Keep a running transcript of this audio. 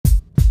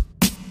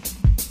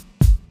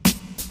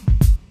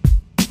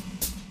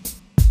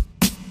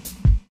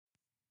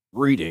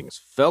Greetings,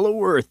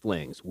 fellow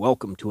Earthlings.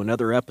 Welcome to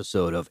another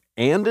episode of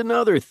And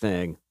Another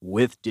Thing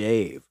with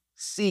Dave.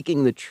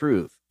 Seeking the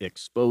truth,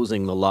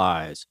 exposing the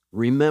lies.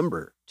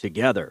 Remember,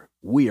 together,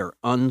 we are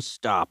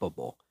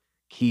unstoppable.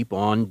 Keep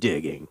on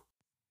digging.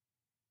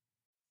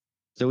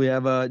 So we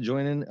have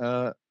joining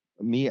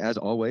me as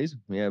always.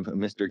 We have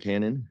Mr.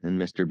 Cannon and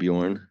Mr.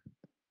 Bjorn.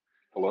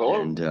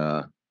 Hello.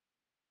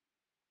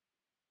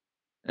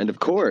 And of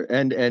course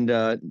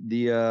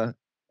the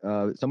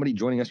somebody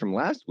joining us from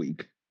last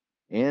week.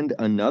 And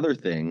Another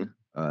Thing,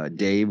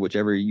 Dave,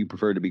 whichever you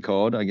prefer to be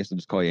called. I guess I'll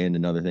just call you And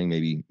Another Thing.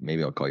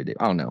 Maybe I'll call you Dave.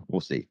 I don't know.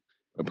 We'll see.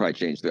 It'll probably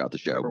change throughout the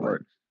show.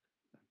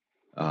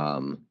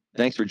 But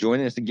thanks for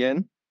joining us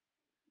again.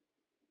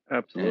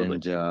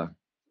 Absolutely.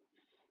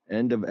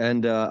 And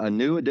a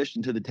new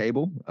addition to the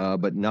table,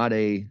 but not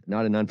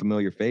an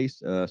unfamiliar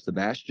face,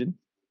 Sebastian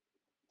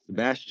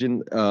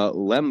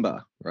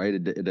Lemba,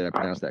 right? Did I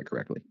pronounce that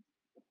correctly?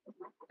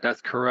 That's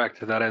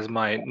correct. That is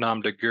my nom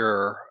de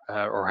guerre,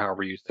 or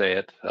however you say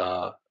it,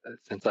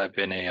 since I've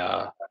been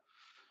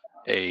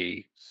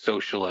a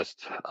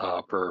socialist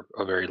for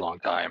a very long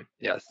time.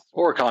 Yes,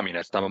 or a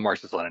communist. I'm a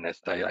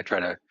Marxist-Leninist. I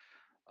try to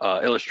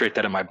illustrate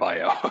that in my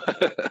bio.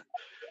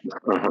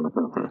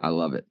 I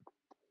love it.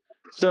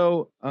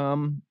 So,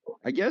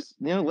 I guess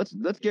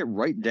let's get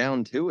right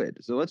down to it.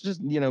 So let's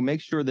just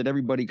make sure that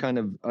everybody kind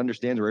of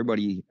understands where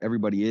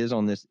everybody is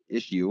on this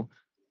issue.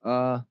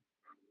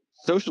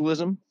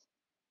 Socialism,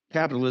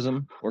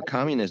 capitalism, or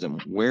communism?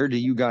 Where do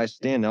you guys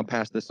stand? I'll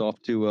pass this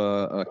off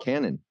to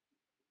Cannon.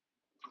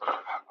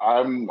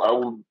 I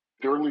will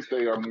generally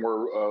say I'm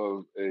more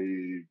of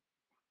a.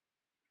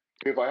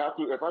 If I have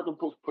to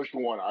push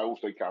one, I will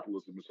say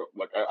capitalism. So,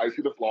 like I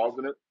see the flaws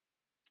in it,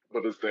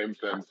 but in the same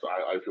sense,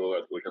 I feel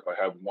that like if I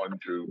have one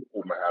to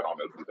hold my hat on,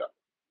 it'd be that.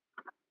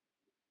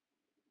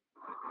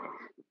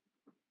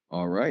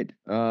 All right,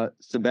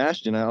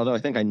 Sebastian. Although I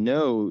think I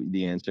know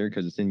the answer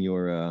because it's in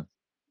your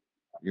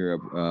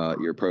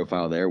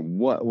profile there.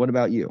 What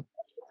about you?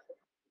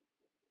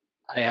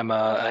 I am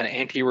an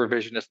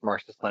anti-revisionist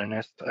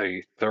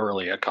Marxist-Leninist,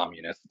 thoroughly a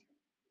communist.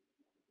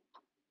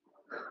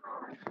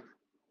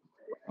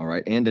 All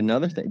right, and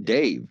another thing,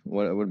 Dave.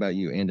 What about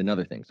you? And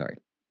another thing. Sorry.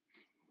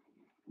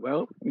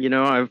 Well,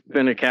 I've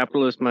been a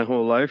capitalist my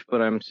whole life,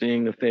 but I'm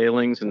seeing the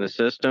failings in the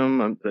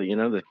system.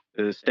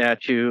 The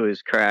statue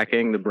is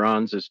cracking, the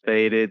bronze is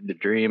faded, the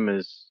dream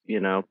is,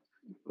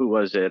 who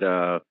was it?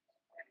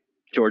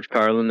 George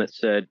Carlin that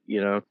said,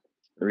 the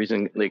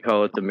reason they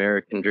call it the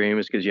American dream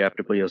is because you have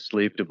to be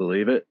asleep to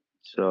believe it.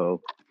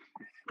 So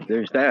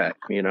there's that,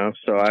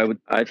 So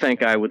I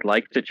think I would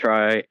like to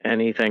try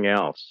anything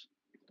else.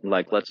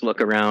 Like, let's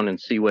look around and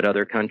see what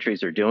other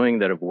countries are doing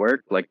that have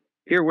worked. Like,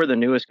 here we're the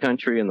newest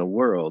country in the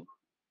world,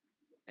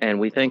 and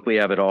we think we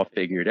have it all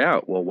figured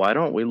out. Well, why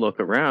don't we look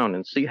around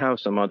and see how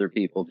some other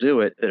people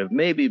do it that have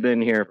maybe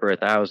been here for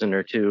 1,000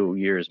 or 2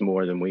 years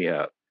more than we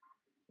have?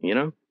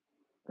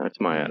 That's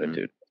my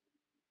attitude.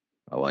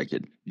 I like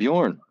it.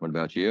 Bjorn, what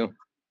about you?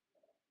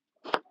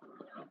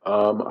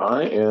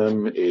 I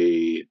am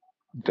a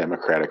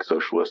democratic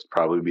socialist,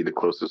 probably be the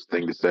closest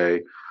thing to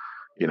say,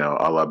 a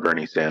la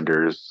Bernie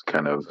Sanders,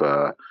 kind of,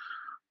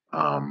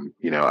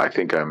 I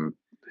think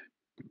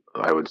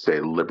I would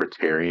say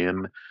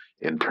libertarian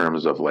in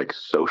terms of like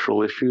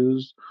social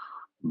issues,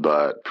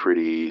 but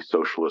pretty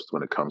socialist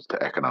when it comes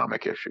to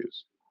economic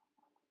issues.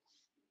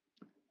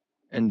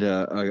 And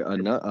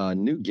a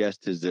new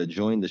guest has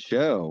joined the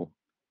show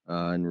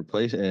to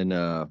replace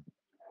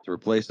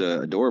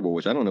Adorable,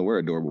 which I don't know where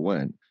Adorable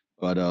went.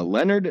 But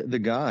Leonard, the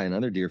guy,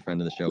 another dear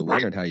friend of the show.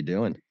 Leonard, how you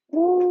doing?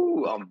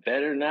 Ooh, I'm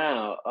better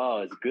now. Oh,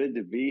 it's good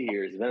to be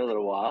here. It's been a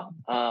little while.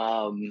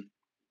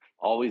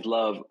 Always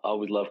love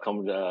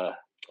coming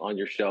on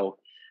your show.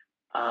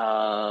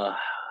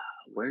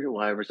 Where do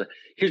I ever say?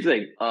 Here's the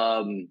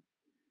thing.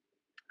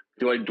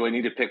 Do I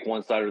need to pick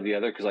one side or the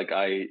other? Because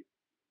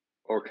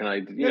or can I?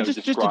 Just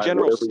a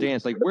general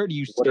stance. Like, where do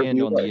you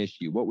stand on the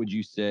issue? What would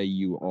you say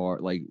you are?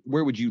 Like,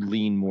 where would you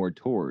lean more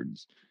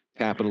towards?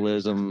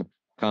 Capitalism,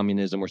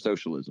 communism, or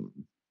socialism?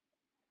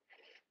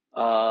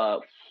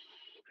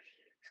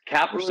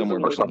 Capitalism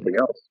or something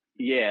else.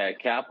 Yeah,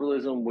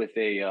 capitalism with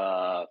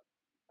a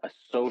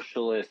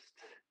socialist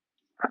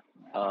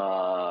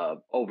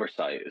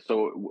oversight.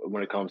 So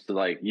when it comes to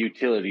like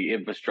utility,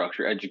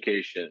 infrastructure,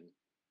 education,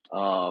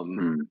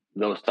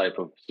 those type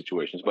of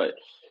situations. But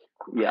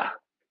yeah,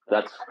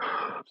 that's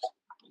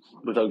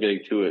without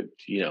getting too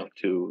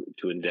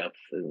in depth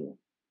and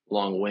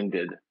long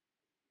winded.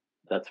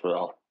 That's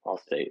what I'll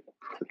state.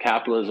 So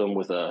capitalism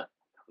with a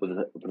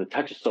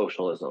touch of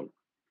socialism,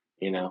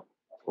 with a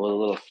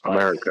little spice.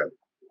 America.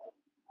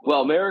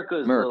 Well, America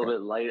is a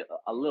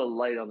little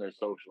light on their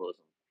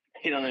socialism.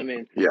 You know what I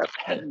mean? Yeah.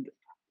 And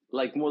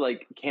like more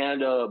like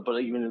Canada, but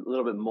even a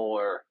little bit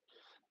more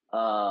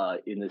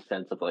in the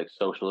sense of like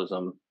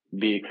socialism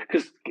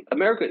because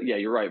America, yeah,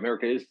 you're right.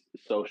 America is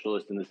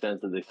socialist in the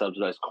sense that they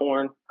subsidize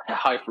corn,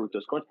 high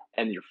fructose corn,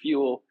 and your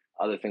fuel,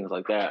 other things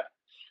like that.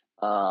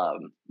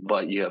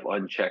 But you have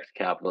unchecked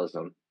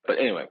capitalism. But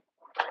anyway,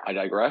 I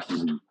digress.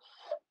 Mm-hmm.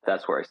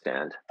 That's where I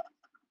stand.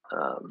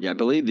 Yeah, I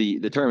believe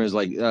the term is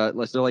like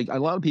so like a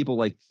lot of people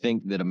like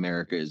think that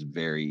America is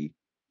very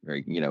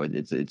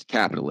it's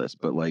capitalist,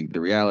 but like the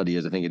reality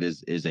is I think it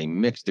is a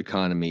mixed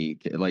economy,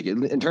 like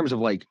in terms of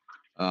like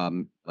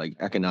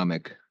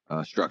economic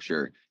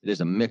structure. It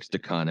is a mixed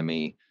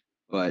economy.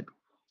 But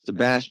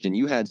Sebastian,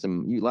 you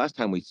last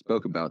time we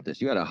spoke about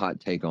this, you had a hot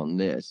take on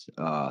this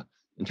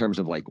in terms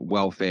of like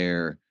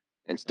welfare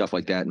and stuff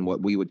like that and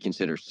what we would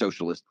consider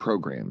socialist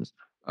programs.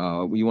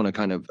 You want to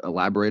kind of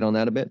elaborate on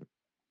that a bit?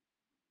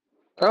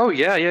 Oh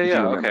yeah, yeah, If you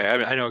yeah. remember.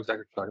 Okay, I know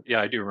exactly what you're talking about.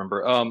 Yeah, I do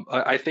remember.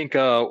 I think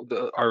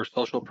our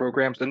social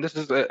programs, and this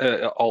is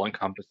all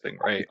encompassing,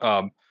 right?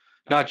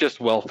 Not just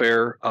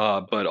welfare,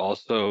 but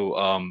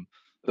also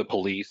the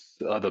police,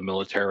 the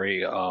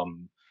military,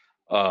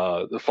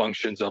 the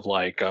functions of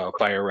like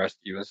fire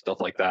rescue and stuff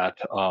like that.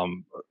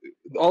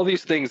 All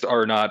these things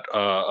are not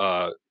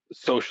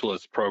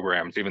socialist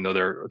programs, even though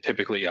they're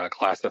typically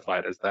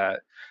classified as that.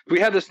 We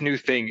have this new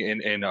thing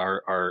in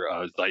our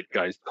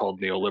zeitgeist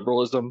called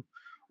neoliberalism,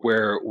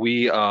 where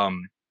we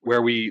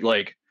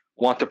like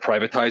want to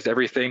privatize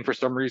everything for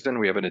some reason.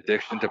 We have an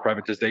addiction to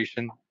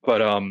privatization,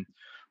 but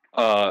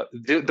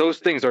those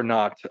things are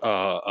not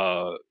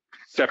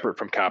separate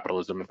from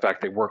capitalism. In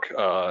fact, they work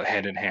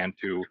hand in hand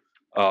to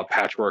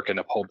patchwork and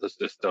uphold the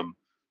system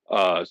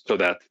so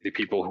that the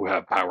people who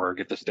have power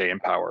get to stay in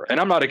power. And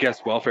I'm not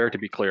against welfare, to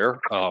be clear.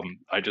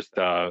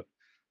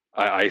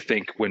 I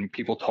think when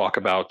people talk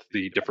about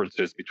the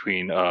differences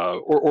between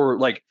or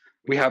like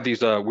we have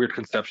these weird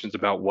conceptions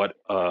about what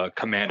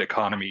command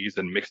economies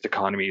and mixed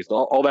economies,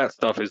 all that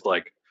stuff is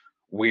like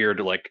weird,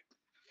 like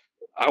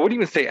I wouldn't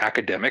even say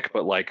academic,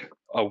 but like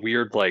a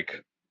weird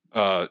like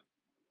I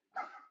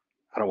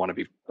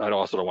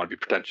also don't want to be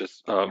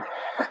pretentious.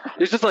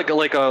 It's just like a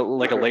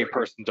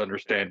layperson's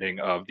understanding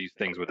of these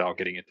things without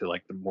getting into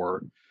like the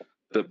more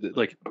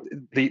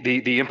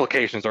the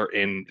implications are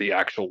in the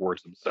actual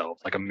words themselves,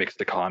 like a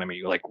mixed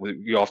economy. Like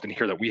you often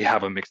hear that we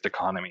have a mixed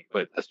economy,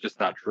 but that's just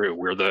not true.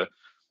 We're the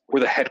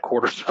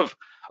headquarters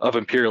of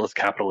imperialist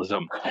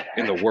capitalism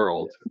in the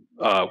world.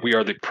 We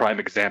are the prime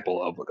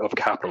example of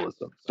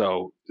capitalism.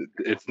 So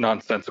it's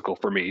nonsensical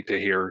for me to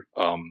hear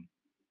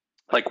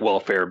like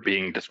welfare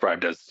being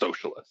described as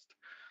socialist.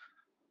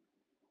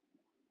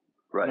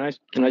 Right.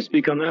 Can I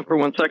speak on that for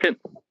 1 second?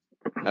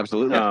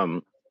 Absolutely.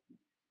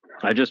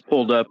 I just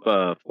pulled up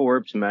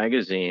Forbes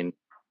magazine.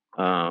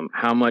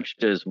 How much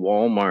does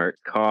Walmart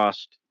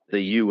cost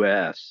the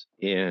U.S.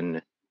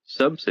 in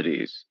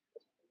subsidies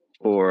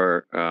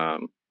for,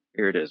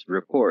 here it is,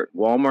 report,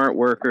 Walmart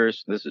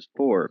workers, this is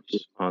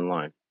Forbes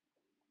online,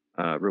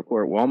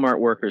 report, Walmart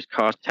workers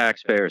cost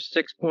taxpayers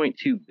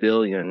 $6.2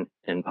 billion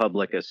in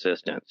public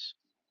assistance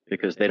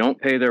because they don't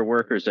pay their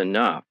workers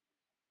enough.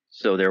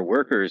 So their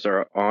workers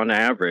are, on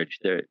average,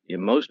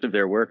 most of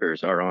their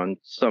workers are on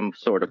some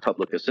sort of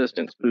public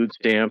assistance, food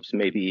stamps,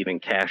 maybe even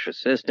cash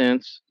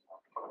assistance.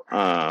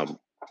 And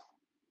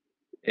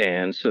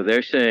so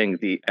they're saying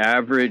the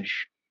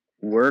average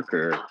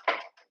worker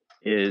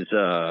is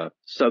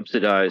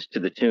subsidized to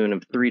the tune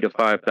of $3,000 to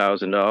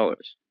 $5,000.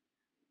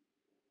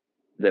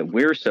 That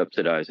we're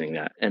subsidizing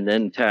that, and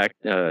then tax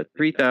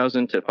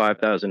 $3,000 to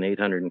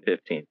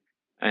 $5,815,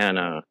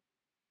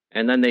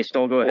 and then they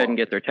still go ahead and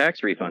get their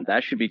tax refund.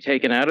 That should be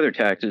taken out of their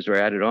taxes or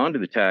added on to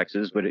the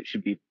taxes, but it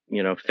should be,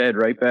 fed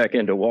right back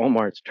into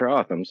Walmart's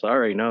trough. I'm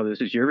sorry, no,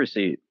 this is your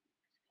receipt.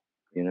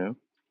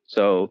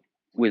 So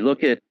we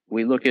look at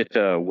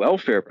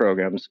welfare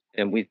programs,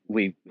 and we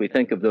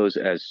think of those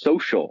as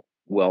social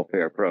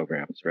welfare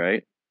programs,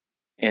 right?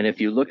 And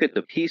if you look at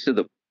the piece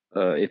of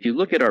if you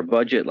look at our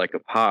budget like a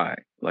pie,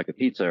 like a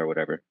pizza or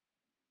whatever,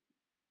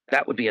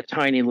 that would be a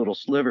tiny little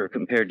sliver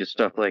compared to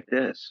stuff like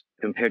this,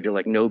 compared to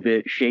like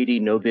shady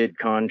no bid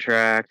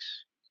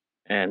contracts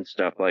and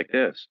stuff like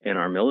this in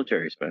our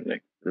military spending,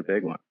 the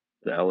big one,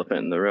 the elephant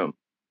in the room.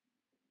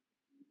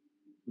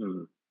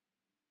 Does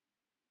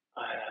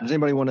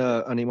anybody want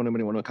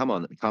to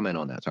comment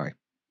on that? Sorry.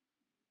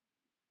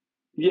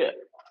 Yeah,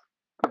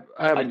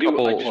 I have a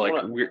couple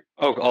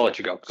I'll let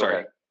you go. Sorry.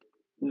 Okay.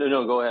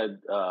 No, go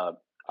ahead.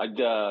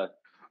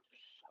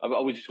 I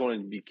always just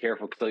wanted to be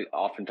careful because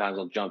oftentimes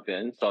I'll jump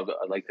in, so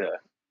I'd like to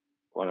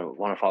want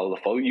to follow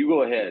the flow. You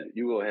go ahead,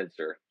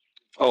 sir.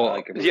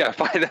 Oh, yeah,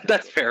 fine.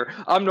 That's fair.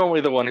 I'm normally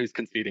the one who's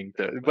conceding,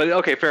 but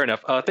okay, fair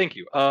enough. Thank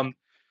you.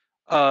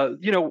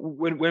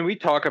 When we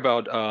talk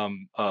about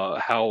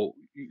how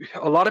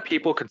a lot of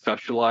people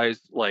conceptualize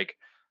like,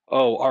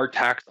 oh, our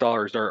tax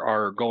dollars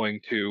are going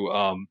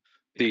to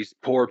these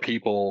poor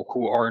people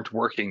who aren't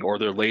working, or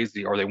they're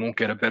lazy, or they won't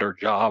get a better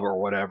job,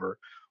 or whatever.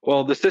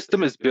 Well, the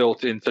system is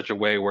built in such a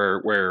way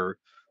where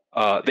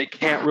they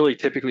can't really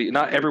typically.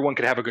 Not everyone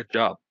can have a good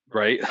job,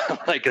 right?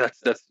 Like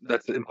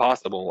that's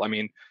impossible. I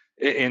mean,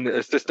 in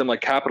a system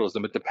like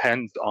capitalism, it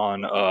depends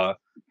on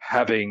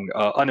having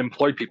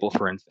unemployed people,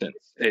 for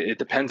instance. It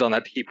depends on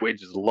that to keep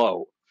wages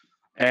low,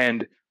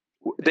 and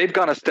they've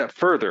gone a step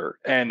further.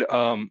 And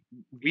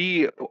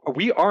we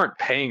aren't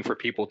paying for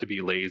people to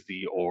be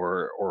lazy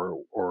or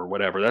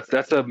whatever.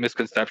 That's a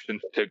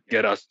misconception to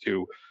get us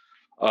to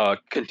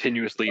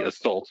continuously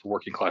assault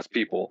working class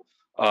people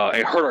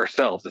and hurt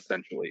ourselves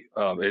essentially.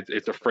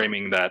 It's a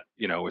framing that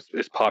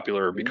is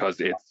popular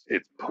because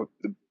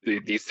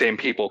these same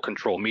people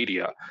control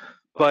media,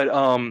 but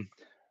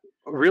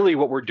really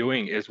what we're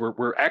doing is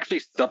we're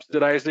actually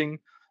subsidizing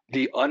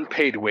the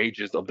unpaid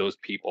wages of those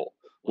people.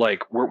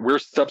 Like we're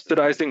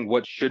subsidizing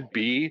what should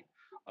be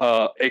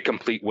a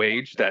complete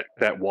wage that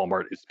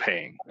Walmart is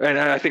paying, and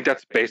I think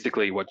that's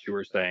basically what you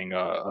were saying.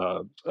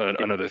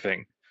 Another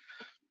thing.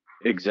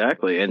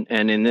 Exactly,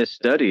 and in this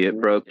study,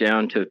 it broke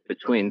down to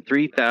between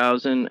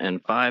 $3,000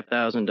 and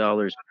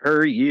 $5,000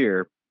 per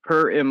year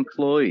per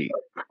employee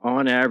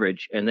on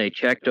average, and they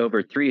checked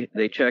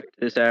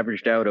this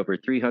averaged out over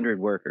 300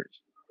 workers.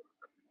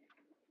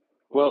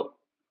 Well,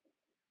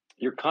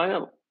 you're kind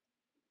of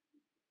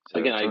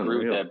again, I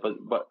agree with that,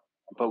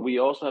 but we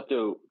also have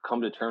to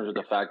come to terms with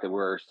the fact that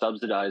we're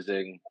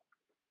subsidizing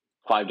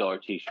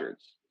 $5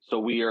 T-shirts. So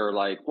we are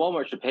like,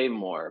 Walmart should pay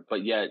more,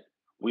 but yet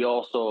we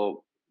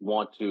also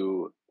want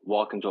to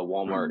walk into a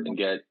Walmart and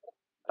get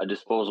a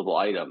disposable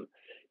item.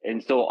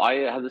 And so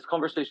I had this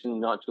conversation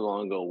not too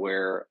long ago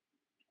where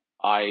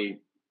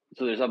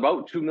so there's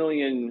about 2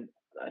 million,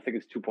 I think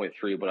it's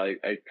 2.3, but I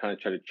kind of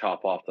try to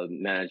chop off the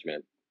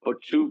management,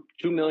 but 2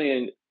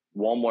 million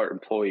Walmart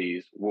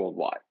employees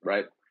worldwide,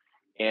 right?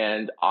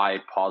 And I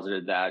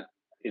posited that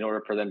in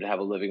order for them to have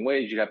a living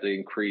wage, you'd have to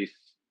increase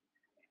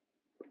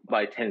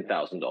by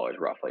 $10,000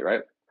 roughly,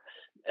 right?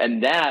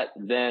 And that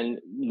then,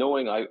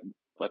 knowing I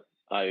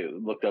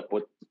looked up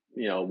what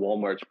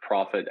Walmart's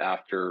profit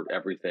after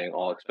everything,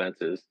 all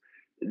expenses.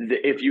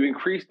 If you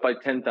increased by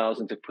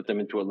 10,000 to put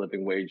them into a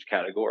living wage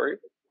category,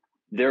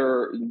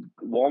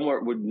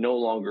 Walmart would no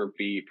longer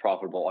be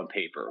profitable on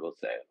paper,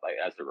 let's say, like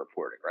as they're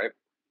reporting, right?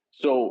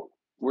 So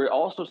we're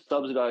also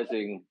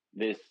subsidizing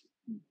this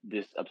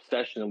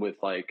obsession with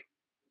like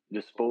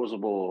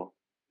disposable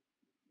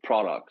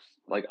products,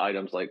 like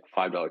items like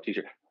 $5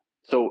 T-shirt.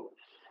 So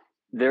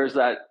there's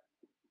that.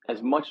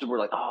 As much as we're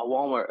like, oh,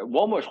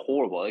 Walmart's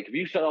horrible. Like if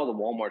you shut all the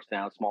Walmarts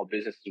down, small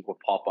businesses will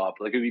pop up.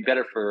 Like it'd be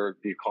better for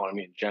the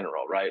economy in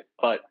general, right?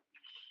 But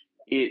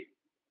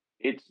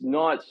it's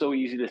not so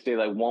easy to say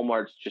like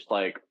Walmart's just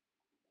like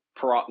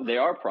they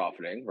are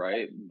profiting,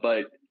 right?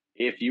 But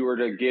if you were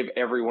to give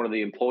every one of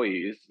the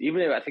employees,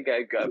 even if I think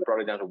I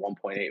brought it down to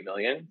 1.8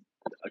 million,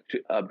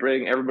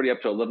 bring everybody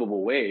up to a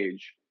livable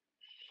wage,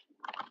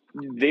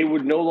 they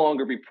would no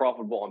longer be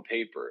profitable on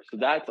paper. So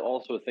that's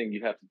also a thing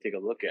you have to take a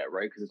look at,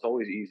 right? Because it's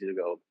always easy to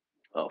go,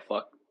 oh,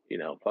 fuck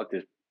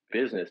this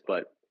business.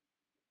 But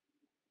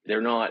they're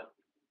not,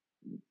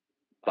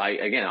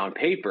 on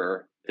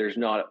paper, there's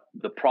not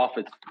the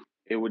profits.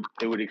 It would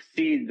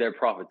exceed their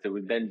profits. It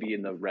would then be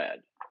in the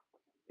red.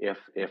 If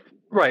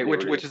right,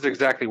 which is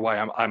exactly why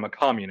I'm a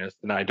communist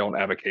and I don't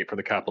advocate for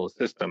the capitalist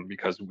system,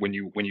 because when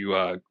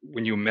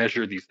you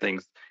measure these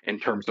things in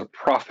terms of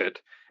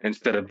profit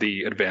instead of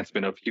the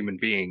advancement of human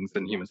beings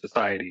and human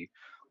society,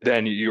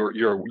 then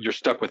you're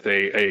stuck with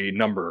a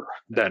number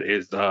that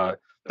is the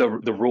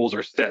rules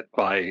are set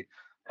by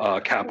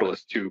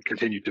capitalists to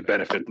continue to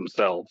benefit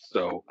themselves.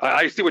 So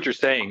I see what you're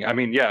saying. I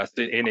mean, yes,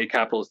 in a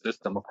capitalist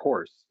system, of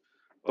course,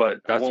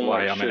 but that's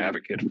why I'm an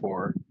advocate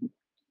for.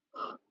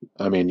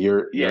 I mean,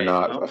 you're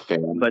not a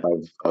fan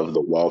of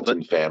the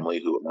Walton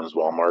family who owns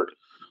Walmart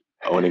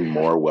owning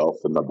more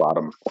wealth than the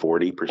bottom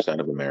 40%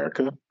 of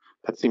America?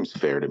 That seems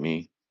fair to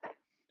me.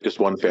 Just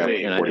one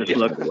family. And I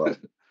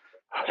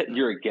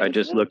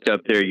just looked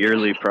up their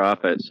yearly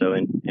profit. So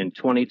in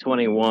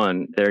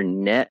 2021, their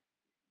net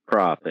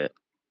profit,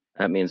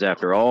 that means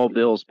after all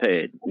bills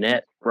paid,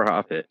 net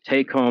profit,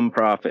 take-home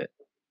profit,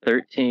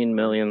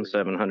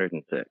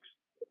 13,706,000.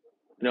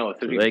 No,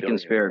 so they can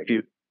spare a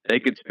few. They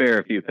could spare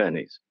a few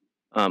pennies.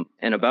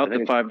 And about the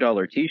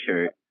 $5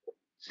 T-shirt,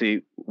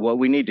 see, what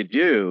we need to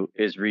do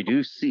is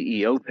reduce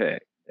CEO pay.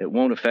 It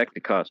won't affect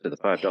the cost of the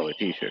 $5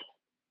 T-shirt.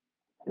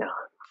 Yeah.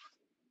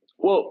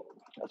 Well,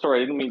 sorry,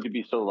 I didn't mean to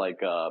be so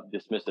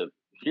dismissive.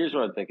 Here's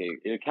what I'm thinking: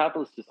 in a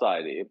capitalist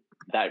society,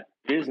 that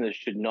business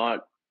should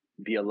not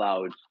be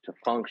allowed to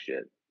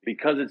function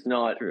because it's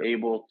not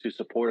able to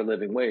support a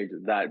living wage.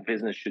 That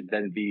business should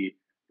then be.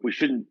 We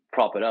shouldn't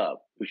prop it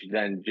up. We should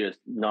then just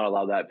not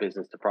allow that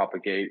business to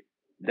propagate.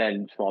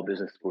 Then small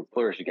business would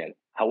flourish again.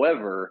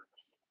 However,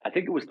 I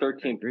think it was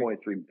 13.3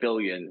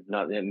 billion,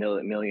 not a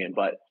million,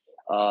 but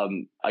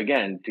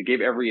again, to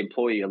give every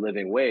employee a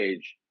living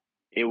wage,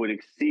 it would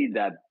exceed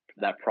that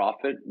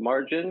profit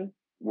margin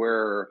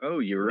where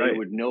you're right.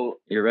 Would know.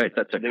 You're right.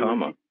 That's a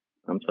comma.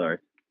 I'm sorry.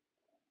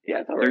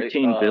 Yeah, it's all right.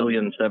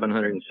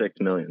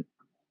 13,706,000,000.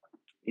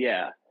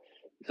 Yeah.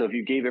 So if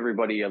you gave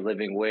everybody a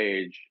living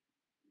wage,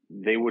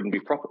 they wouldn't be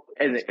profitable.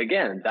 And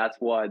again, that's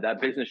why that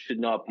business should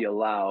not be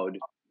allowed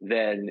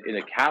then in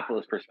a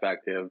capitalist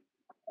perspective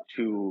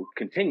to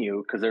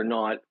continue because they're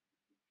not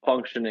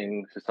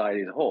functioning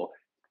society as a whole.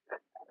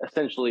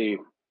 Essentially,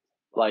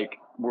 like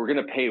we're going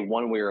to pay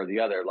one way or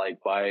the other,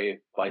 like by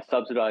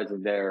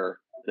subsidizing the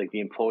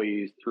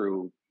employees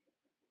through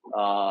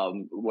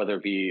whether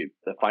it be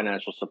the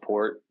financial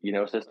support,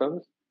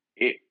 systems,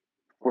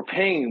 we're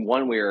paying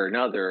one way or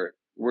another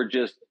We're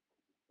just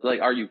like,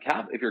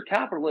 if you're a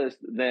capitalist,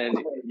 then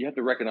you have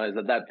to recognize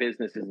that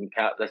business isn't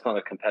that's not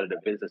a competitive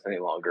business any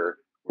longer.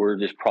 We're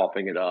just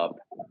propping it up.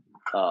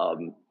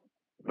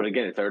 But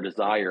again, it's our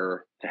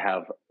desire to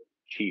have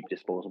cheap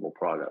disposable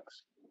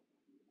products.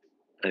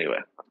 Anyway.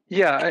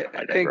 Yeah,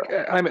 I think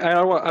I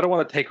don't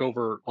want to take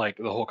over like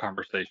the whole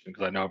conversation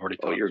because I know I've already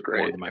talked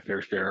more than my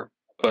fair share.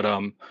 But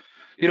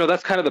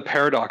that's kind of the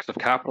paradox of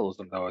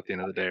capitalism, though. At the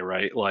end of the day,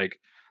 right? Like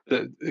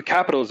the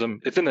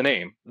capitalism, it's in the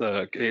name.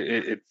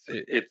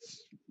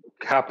 It's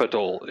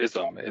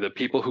capitalism. The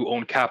people who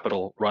own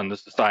capital run the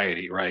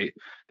society, right?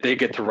 They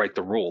get to write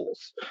the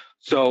rules.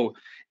 So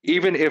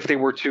even if they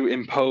were to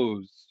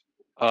impose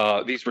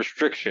these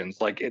restrictions,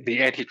 like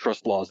the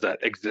antitrust laws that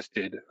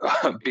existed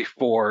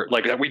before,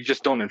 like that we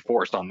just don't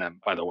enforce on them,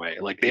 by the way,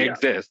 like they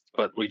exist,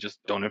 but we just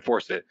don't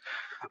enforce it.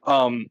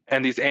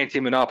 And these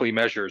anti-monopoly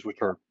measures, which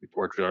are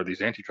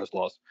these antitrust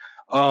laws.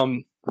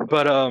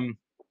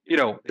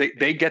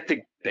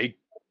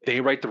 They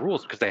write the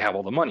rules because they have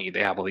all the money,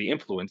 they have all the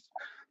influence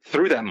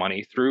through that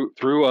money, through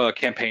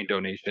campaign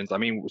donations. I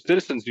mean,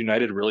 Citizens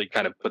United really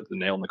kind of put the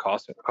nail in the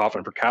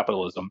coffin for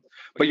capitalism.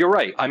 But you're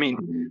right. I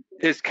mean,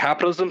 is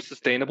capitalism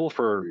sustainable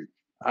for,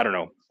 I don't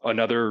know,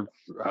 another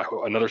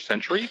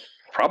century?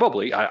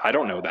 Probably. I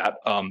don't know that.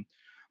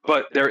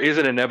 But there is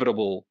an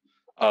inevitable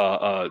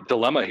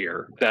dilemma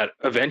here that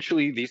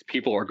eventually these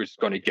people are just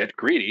going to get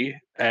greedy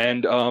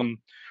and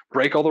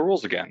break all the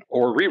rules again,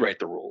 or rewrite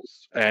the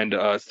rules and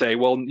say,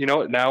 well,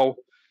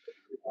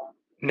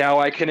 now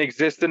I can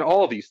exist in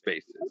all of these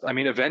spaces. I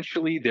mean,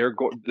 eventually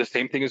the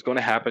same thing is going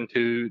to happen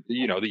to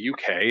the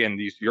UK and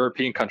these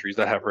European countries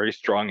that have very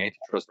strong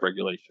antitrust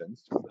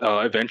regulations.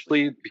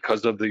 Eventually,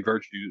 because of the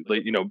virtue,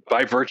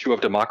 by virtue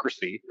of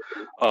democracy,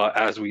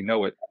 as we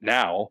know it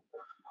now,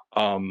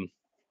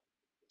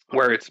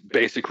 where it's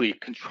basically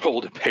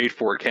controlled and paid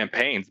for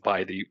campaigns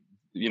by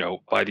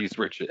by these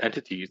rich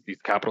entities,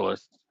 these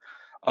capitalists.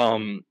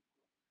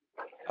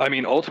 I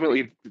mean,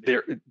 ultimately,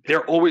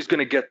 they're always going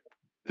to get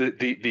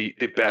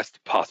the best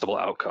possible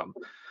outcome.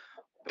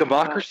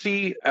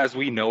 Democracy, as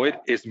we know it,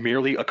 is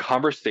merely a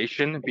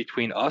conversation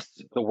between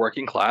us, the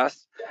working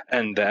class,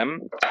 and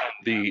them,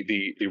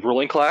 the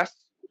ruling class,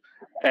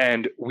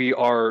 and we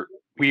are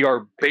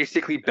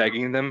basically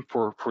begging them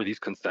for these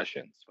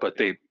concessions, but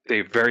they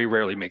very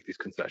rarely make these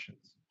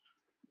concessions.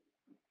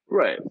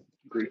 Right.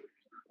 Agree.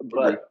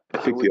 But I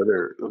think the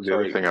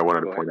other thing I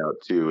wanted to point out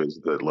too is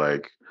that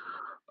like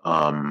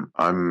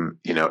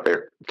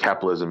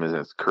capitalism in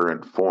its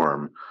current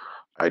form,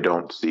 I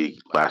don't see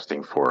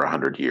lasting for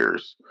 100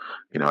 years.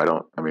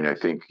 I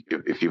think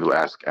if you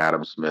ask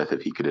Adam Smith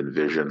if he could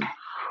envision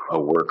a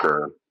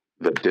worker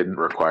that didn't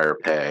require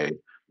pay,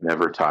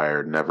 never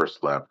tired, never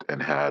slept,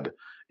 and had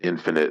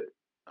infinite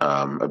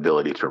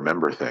ability to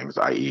remember things,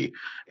 i.e.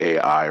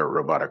 AI or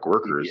robotic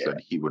workers, then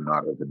he would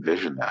not have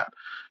envisioned that.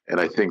 And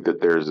I think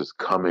that there's this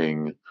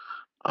coming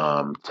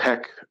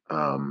tech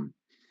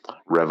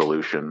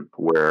revolution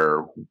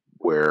where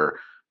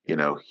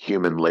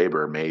human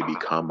labor may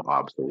become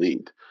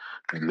obsolete,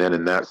 and then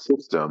in that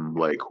system,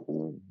 like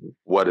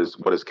what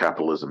does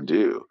capitalism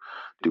do?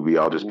 Do we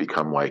all just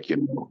become like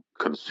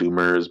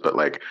consumers? But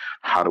like,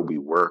 how do we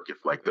work if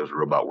like there's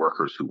robot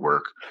workers who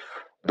work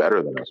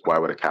better than us? Why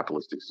would a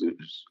capitalistic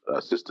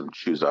system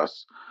choose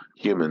us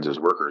humans as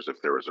workers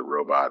if there was a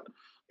robot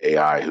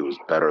AI who was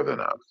better than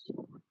us?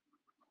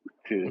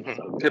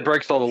 It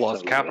breaks all the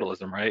laws of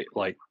capitalism, right?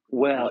 Like,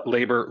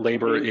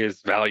 labor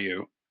is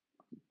value.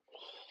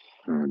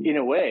 In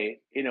a way,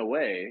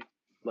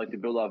 like to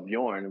build off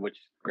Bjorn, which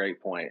is a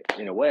great point.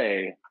 In a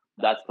way,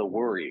 that's the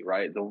worry,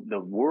 right? The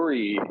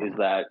worry is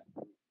that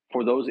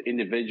for those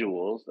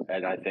individuals,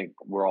 and I think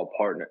we're all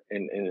partner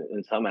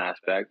in some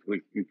aspect,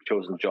 we've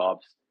chosen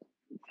jobs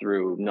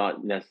through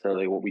not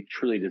necessarily what we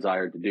truly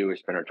desire to do or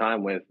spend our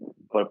time with,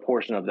 but a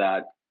portion of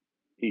that,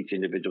 each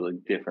individual is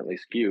differently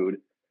skewed,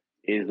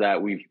 is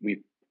that we've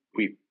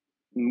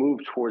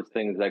moved towards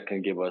things that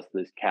can give us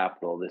this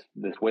capital,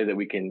 this way that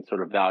we can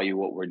sort of value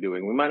what we're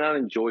doing. We might not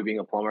enjoy being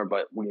a plumber,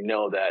 but we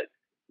know that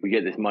we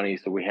get this money,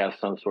 so we have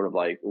some sort of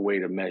like way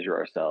to measure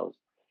ourselves.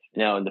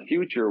 Now, in the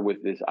future,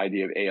 with this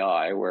idea of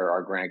AI, where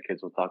our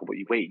grandkids will talk about,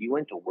 wait, you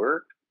went to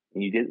work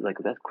and you did, like,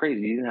 that's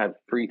crazy. You didn't have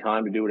free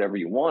time to do whatever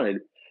you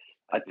wanted.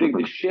 I think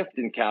the shift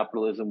in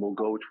capitalism will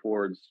go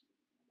towards,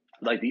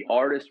 like, the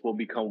artist will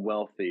become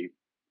wealthy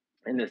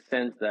in the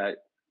sense that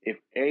if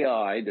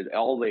AI did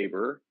all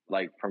labor,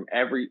 like from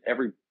every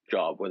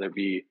job, whether it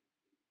be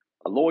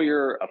a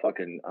lawyer, a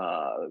fucking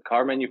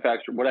car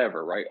manufacturer,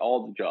 whatever, right?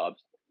 All the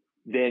jobs,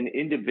 then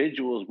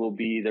individuals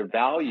their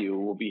value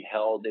will be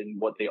held in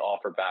what they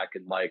offer back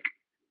in like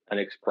an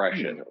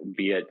expression,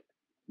 be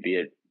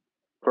it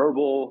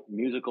verbal,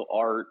 musical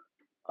art,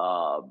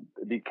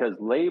 because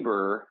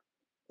labor,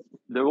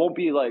 there won't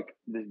be like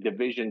this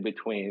division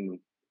between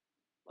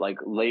like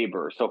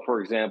labor. So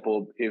for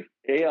example, if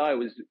AI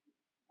was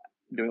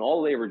doing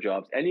all labor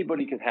jobs,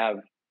 anybody could have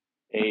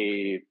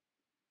any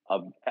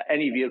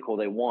vehicle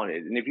they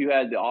wanted. And if you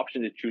had the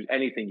option to choose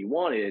anything you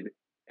wanted,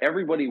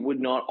 everybody would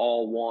not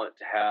all want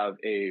to have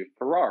a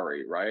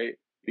Ferrari, right?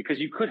 because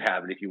you could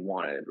have it if you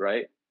wanted,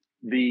 right?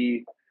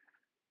 The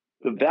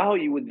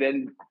value would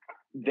then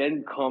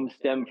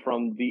stem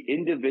from the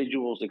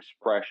individual's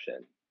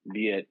expression,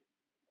 be it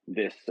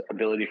this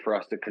ability for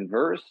us to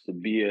converse,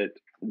 be it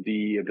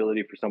the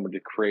ability for someone to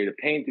create a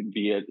paint,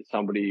 be it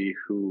somebody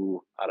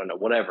who, I don't know,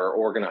 whatever,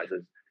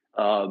 organizes.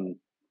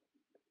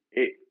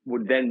 It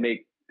would then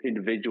make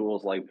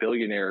individuals like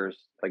billionaires,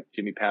 like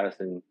Jimmy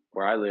Pattison,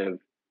 where I live.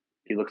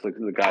 He looks like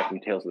the guy from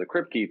Tales of the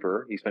Crypt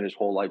Keeper. He spent his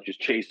whole life just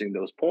chasing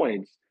those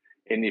points.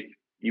 And if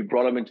you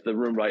brought him into the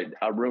room right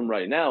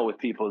now with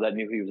people that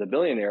knew he was a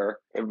billionaire,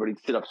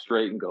 everybody'd sit up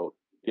straight and go,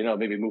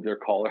 maybe move their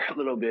collar a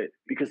little bit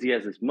because he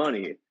has this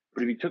money.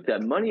 But if you took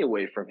that money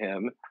away from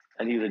him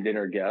and he was a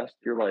dinner guest,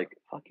 you're like,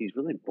 fuck, he's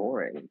really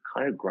boring and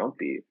kind of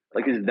grumpy.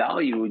 Like his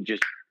value would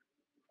just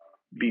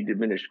be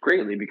diminished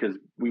greatly because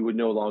we would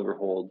no longer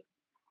hold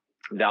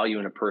value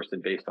in a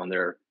person based on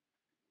their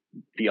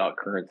fiat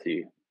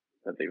currency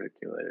that they've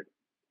accumulated.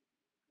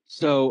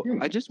 So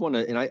I just want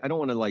to, and I don't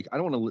want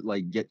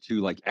to get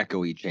too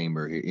echo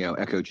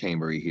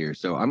chambery here.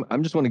 So I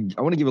want to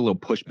give a little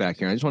pushback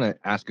here. I just want to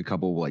ask a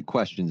couple of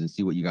questions and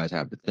see what you guys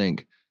have to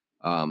think.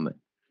 And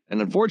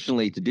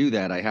unfortunately, to do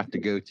that, I have to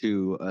go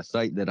to a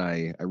site that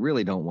I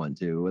really don't want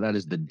to. That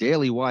is the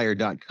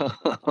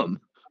dailywire.com.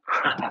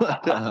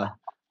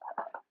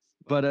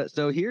 But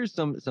so here's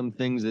some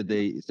things that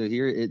they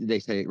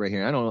say right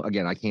here.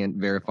 I can't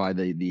verify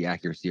the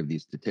accuracy of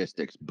these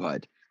statistics,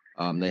 but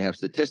they have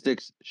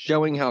statistics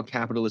showing how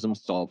capitalism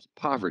solves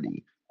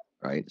poverty,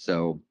 right?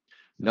 So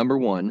number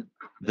one,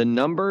 the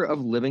number of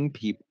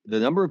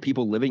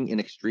people living in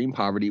extreme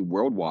poverty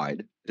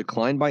worldwide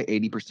declined by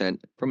 80%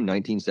 from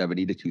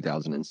 1970 to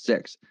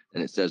 2006.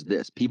 And it says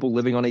this: people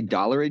living on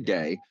 $1 a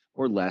day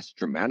or less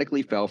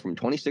dramatically fell from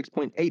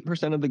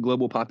 26.8% of the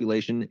global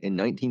population in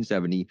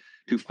 1970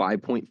 to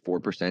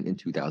 5.4% in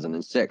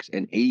 2006,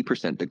 an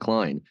 80%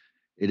 decline.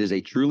 It is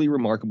a truly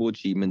remarkable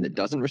achievement that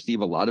doesn't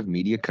receive a lot of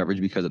media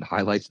coverage because it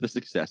highlights the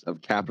success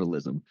of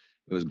capitalism.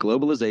 It was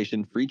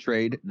globalization, free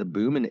trade, the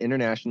boom in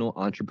international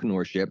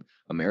entrepreneurship,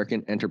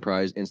 American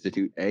Enterprise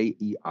Institute,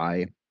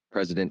 AEI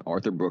President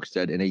Arthur Brooks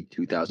said in a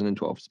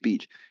 2012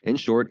 speech. In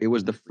short, it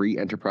was the free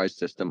enterprise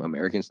system,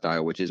 American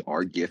style, which is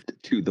our gift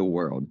to the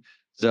world.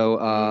 So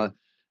I'm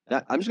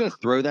just going to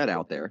throw that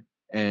out there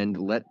and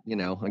let,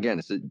 again,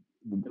 it's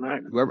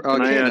whoever.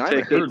 Ken, I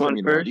haven't heard from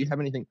you. Do you have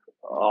anything?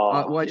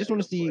 Well, I just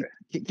want to see.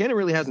 Ken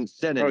really hasn't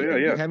said anything. Do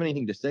you have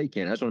anything to say,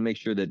 Ken? I just want to make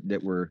sure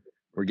that we're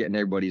getting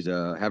everybody's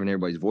having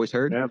everybody's voice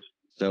heard. Yeah.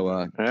 So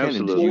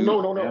absolutely. Ken,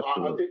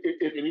 no.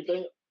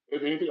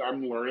 If anything,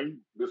 I'm learning.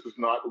 This is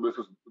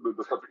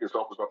the subject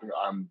itself is nothing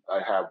I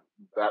have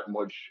that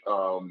much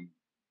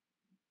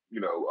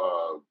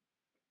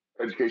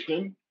education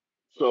in.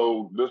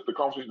 So the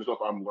conversation itself,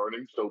 I'm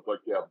learning. So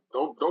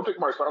don't take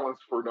my silence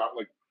for not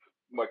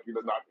not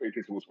paying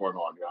attention to what's going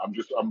on. Yeah,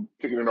 I'm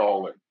taking it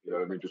all in. You know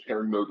what I mean? Just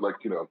hearing the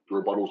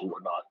rebuttals and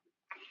whatnot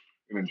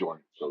and enjoying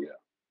it. So yeah.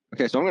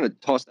 Okay, so I'm going to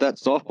toss that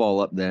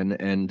softball up then,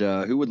 and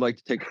who would like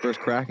to take the first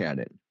crack at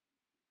it?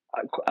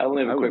 I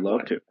only have a quick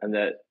one, and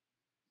that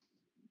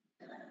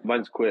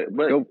mine's quick.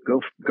 But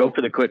go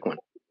for the quick one.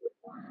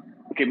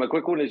 Okay, my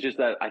quick one is just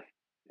that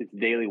it's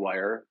Daily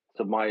Wire.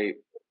 So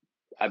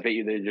I bet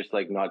you they're just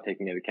not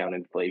taking into account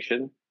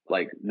inflation.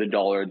 Like the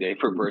 $1 a day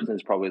per person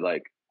is probably $5,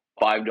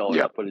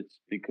 yep. But it's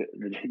because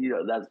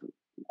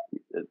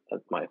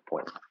that's my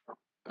point.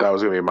 That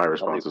was gonna be my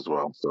response as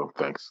well. So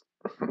thanks.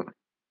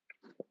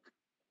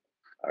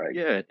 All right.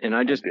 Yeah, and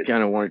I just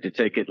kind of wanted to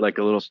take it a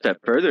little step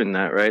further than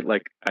that, right?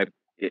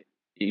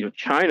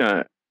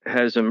 China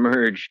has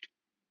emerged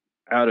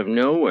out of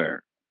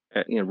nowhere,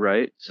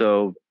 right?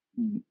 So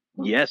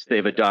yes,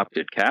 they've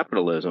adopted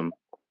capitalism,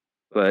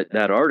 but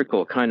that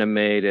article kind of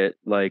made it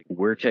like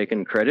we're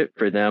taking credit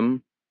for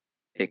them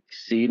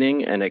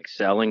exceeding and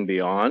excelling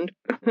beyond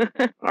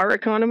our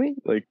economy.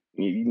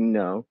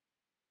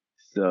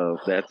 So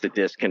that's a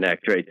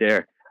disconnect right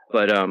there.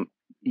 But,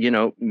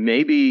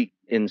 maybe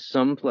in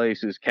some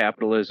places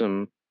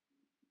capitalism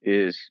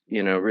is,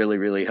 really,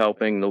 really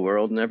helping the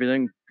world and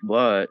everything.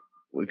 But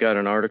we got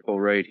an article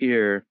right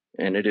here,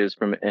 and it is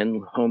from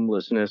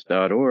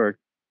endhomelessness.org.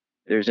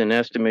 There's an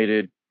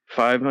estimated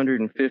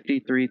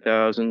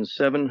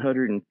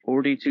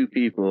 553,742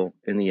 people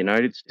in the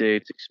United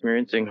States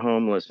experiencing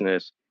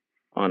homelessness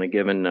on a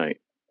given night.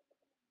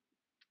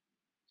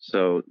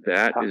 So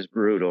that is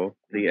brutal.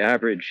 The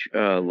average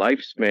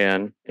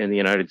lifespan in the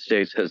United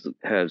States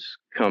has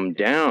come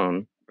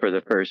down for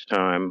the first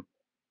time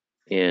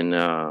in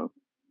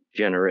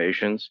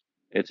generations.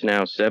 It's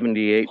now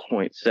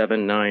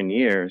 78.79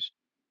 years.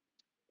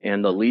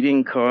 And the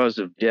leading cause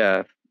of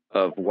death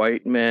of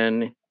white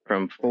men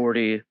from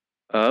 40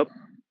 up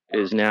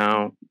is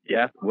now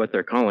what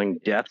they're calling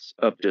deaths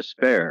of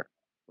despair,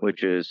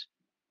 which is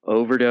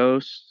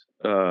overdose,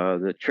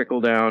 the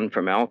trickle down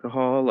from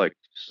alcohol, like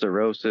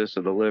cirrhosis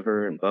of the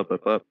liver and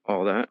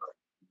all that.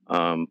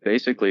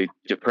 Basically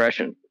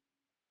depression,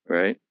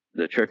 right?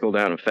 The trickle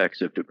down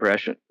effects of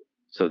depression.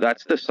 So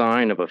that's the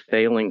sign of a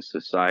failing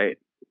society.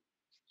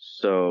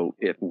 So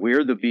if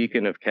we're the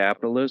beacon of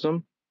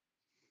capitalism,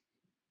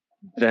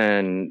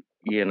 then,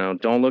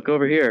 don't look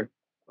over here,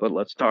 but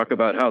let's talk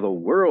about how the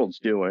world's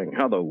doing,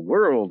 how the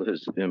world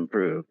has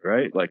improved,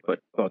 right? Like,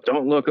 but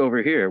don't look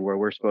over here where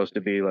we're supposed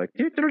to be like,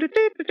 look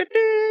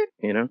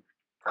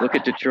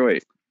at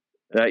Detroit.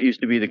 That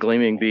used to be the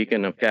gleaming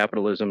beacon of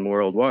capitalism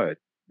worldwide.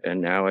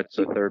 And now it's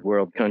a third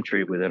world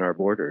country within our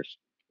borders.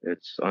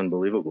 It's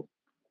unbelievable.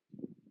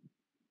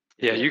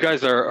 Yeah, you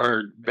guys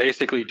are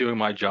basically doing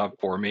my job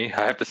for me,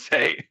 I have to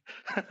say.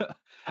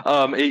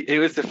 It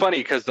was funny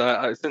because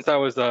since I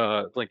was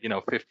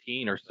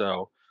 15 or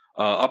so,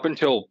 up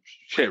until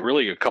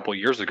really a couple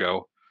years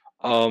ago,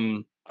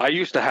 I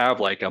used to have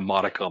like a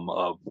modicum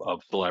of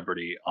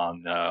celebrity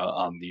on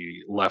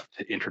the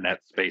left internet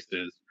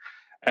spaces,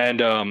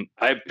 and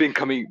I've been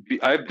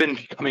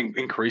becoming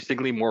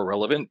increasingly more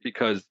relevant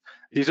because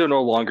these are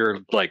no longer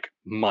like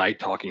my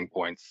talking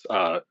points.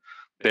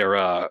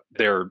 They're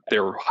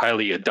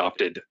highly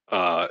adopted.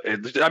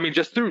 I mean,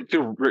 just through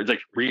like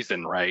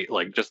reason, right?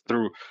 Like just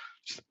through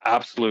just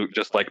absolute,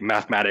 just like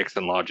mathematics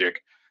and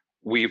logic.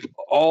 We've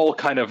all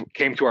kind of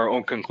came to our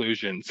own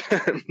conclusions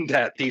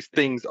that these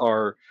things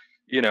are,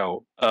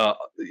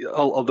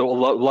 although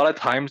a lot of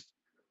times,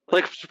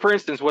 like for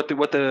instance, what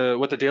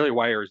the Daily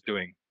Wire is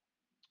doing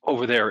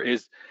over there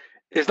is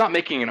not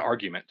making an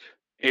argument.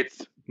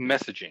 It's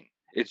messaging.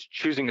 It's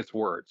choosing its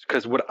words.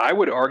 Because what I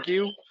would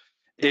argue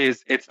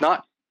is it's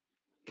not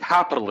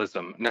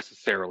capitalism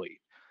necessarily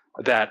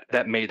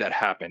that made that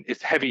happen.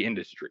 It's heavy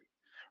industry,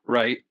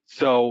 right?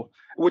 So,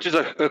 which is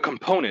a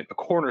component, a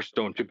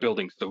cornerstone to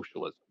building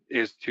socialism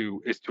is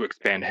to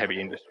expand heavy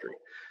industry.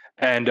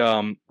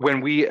 And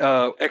when we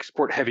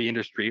export heavy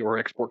industry or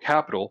export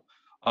capital,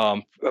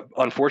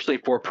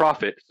 unfortunately for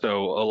profit,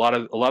 so a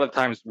lot of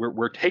times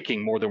we're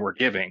taking more than we're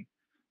giving,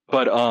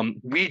 but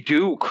we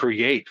do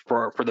create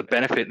for the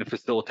benefit and the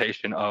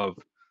facilitation of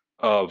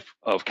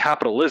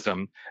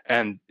capitalism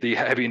and the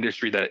heavy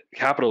industry that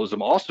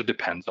capitalism also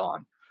depends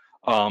on.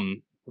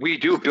 We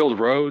do build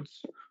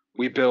roads.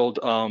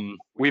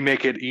 We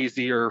make it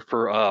easier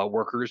for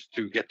workers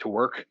to get to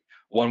work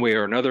one way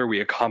or another.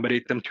 We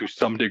accommodate them to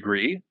some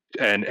degree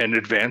and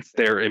advance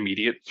their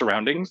immediate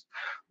surroundings,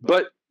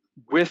 but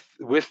with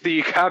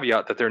the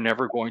caveat that they're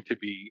never going to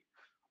be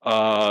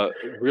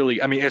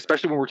really. I mean,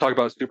 especially when we're talking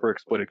about super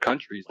exploited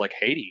countries like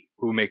Haiti,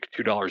 who make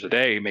 $2 a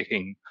day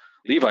making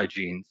Levi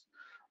jeans.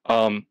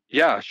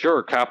 Yeah,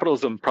 sure,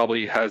 capitalism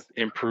probably has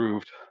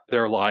improved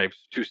their lives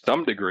to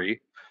some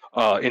degree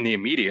in the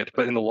immediate,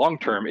 but in the long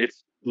term,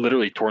 it's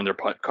literally torn their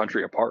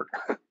country apart.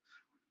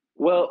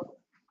 Well,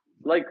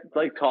 like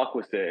Talk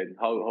was saying,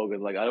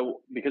 Hogan, like I don't,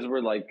 because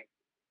we're like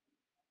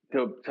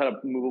to kind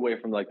of move away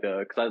from like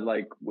because I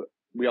like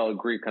we all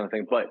agree kind of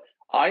thing, but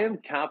I am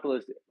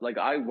capitalist. Like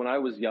when I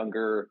was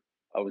younger,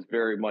 I was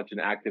very much an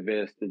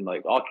activist and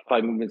like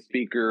Occupy movement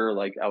speaker.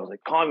 Like I was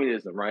like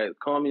communism, right?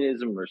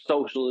 Communism or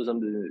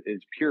socialism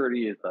is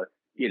purity, is the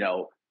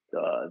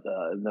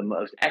the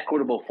most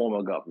equitable form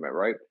of government,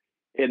 right?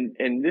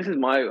 And this is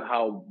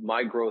how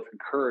my growth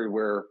occurred,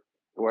 where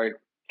I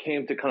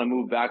came to kind of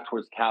move back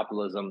towards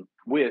capitalism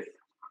with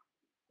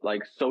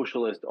like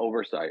socialist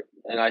oversight.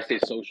 And I say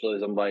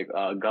socialism like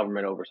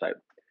government oversight.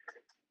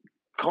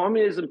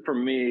 Communism for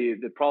me,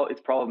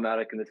 it's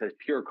problematic, and this has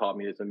pure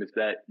communism, is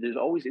that there's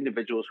always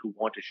individuals who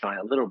want to shine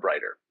a little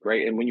brighter,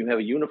 right? And when you have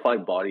a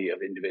unified body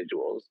of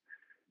individuals,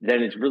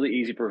 then it's really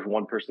easy for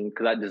one person,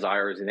 because that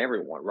desire is in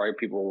everyone, right?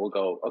 People will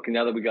go, okay,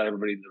 now that we got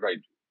everybody in the right,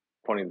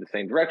 pointing in the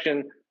same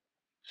direction,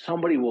 some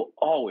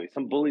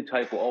bully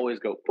type will always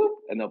go boop,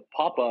 and they'll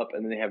pop up,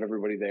 and then they have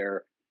everybody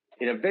there.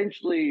 And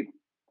eventually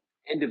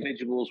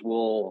individuals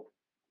will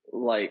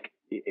like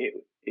it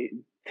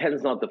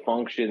tends not to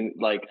function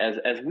like as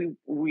I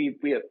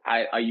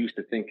used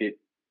to think it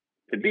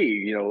to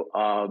be,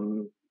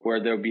 where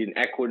there'll be an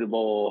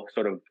equitable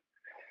sort of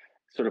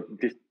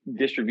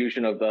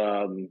distribution of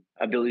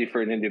ability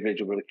for an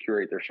individual to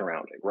curate their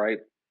surrounding, right?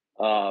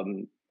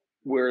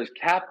 Whereas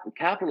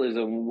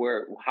capitalism,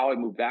 how I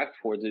moved back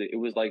towards it, it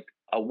was like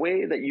a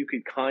way that you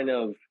could kind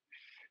of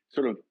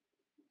sort of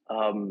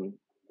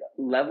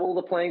level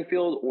the playing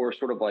field, or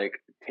sort of like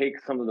take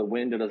some of the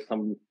wind out of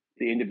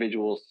the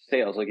individual's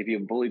sails. Like if you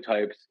have bully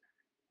types,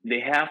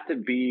 they have to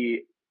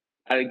be,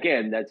 and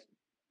again, it's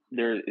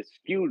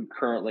skewed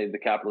currently, the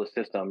capitalist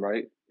system,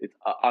 right? It's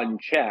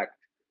unchecked,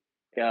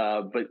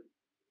 but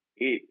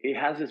it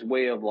has this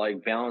way of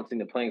like balancing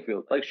the playing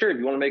field. Like, sure, if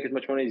you want to make as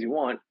much money as you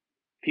want,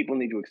 people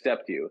need to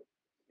accept you.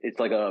 It's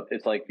like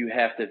you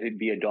have to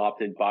be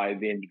adopted by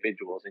the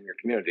individuals in your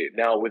community.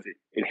 Now with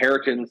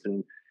inheritance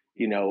and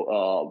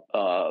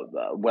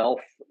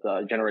wealth,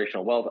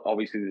 generational wealth,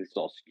 obviously this is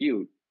all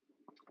skewed.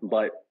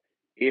 But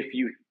if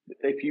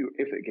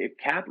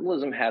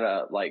capitalism had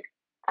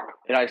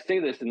and I say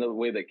this in the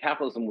way that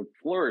capitalism would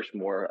flourish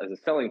more as a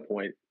selling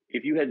point,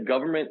 if you had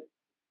government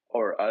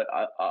or a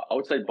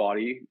outside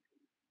body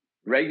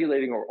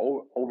regulating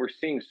or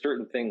overseeing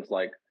certain things,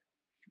 like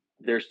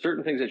there's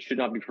certain things that should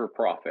not be for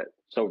profit.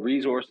 So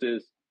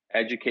resources,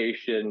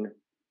 education,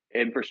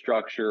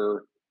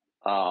 infrastructure,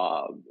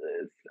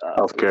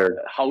 healthcare,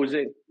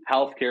 housing,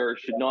 healthcare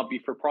should not be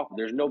for profit.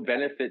 There's no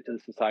benefit to the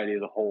society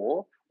as a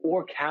whole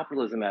or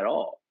capitalism at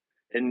all.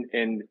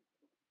 And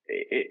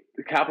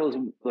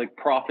capitalism, like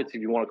profits,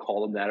 if you want to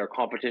call them that, or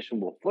competition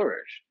will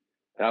flourish.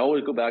 And I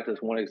always go back to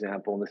this one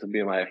example, and this will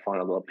be my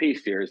final little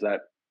piece here, is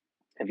that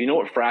if you know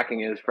what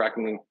fracking is, I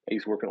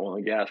used to work in oil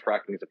and gas.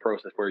 Fracking is a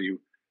process where you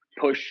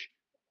push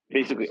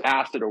basically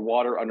acid or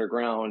water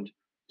underground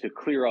to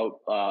clear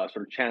out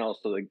sort of channels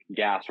so the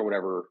gas or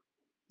whatever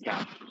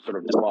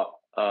sort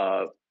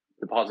of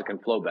deposit can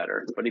flow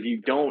better. But if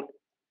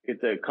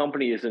the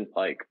company isn't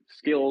like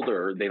skilled,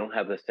 or they don't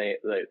have the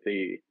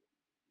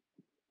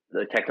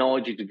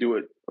technology to do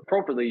it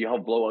appropriately, you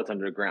have blowouts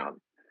underground.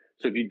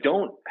 So if you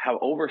don't have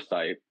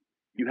oversight,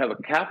 you have a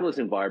capitalist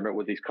environment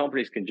where these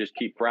companies can just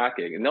keep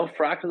fracking, and they'll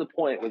frack to the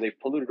point where they've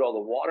polluted all the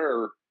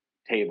water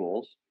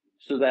tables,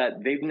 so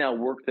that they've now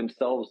worked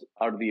themselves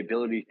out of the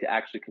ability to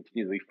actually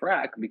continually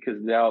frack,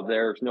 because now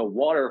there's no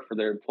water for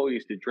their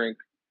employees to drink,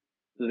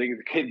 so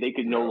they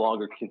could no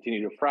longer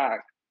continue to frack,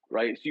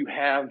 right? So you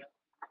have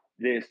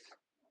this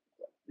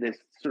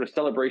sort of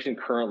celebration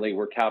currently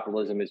where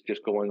capitalism is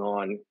just going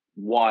on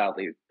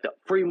wildly. The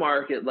free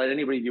market, let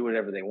anybody do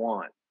whatever they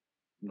want.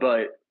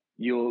 But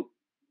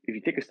if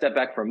you take a step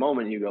back for a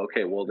moment, you go,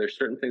 okay, well, there's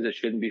certain things that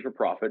shouldn't be for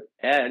profit.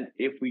 And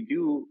if we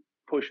do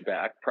push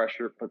back, put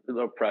a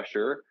little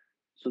pressure,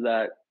 so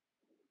that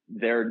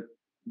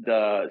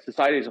the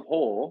society as a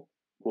whole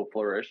will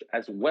flourish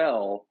as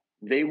well,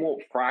 they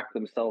won't frack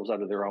themselves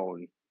out of their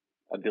own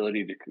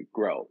ability to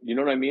grow. You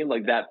know what I mean?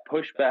 Like that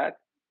pushback,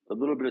 a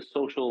little bit of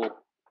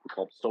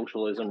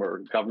socialism or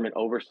government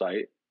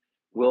oversight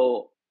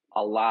will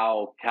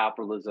allow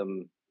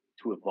capitalism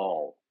to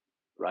evolve,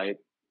 right?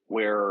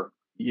 Where,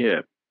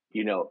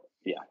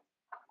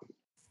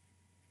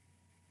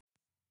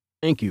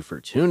 Thank you for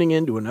tuning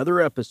in to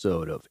another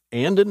episode of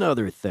And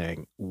Another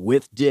Thing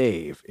with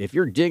Dave. If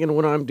you're digging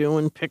what I'm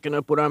doing, picking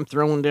up what I'm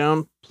throwing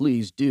down,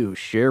 please do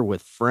share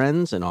with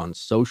friends and on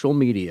social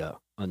media.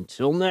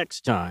 Until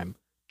next time,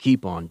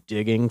 keep on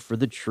digging for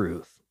the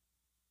truth.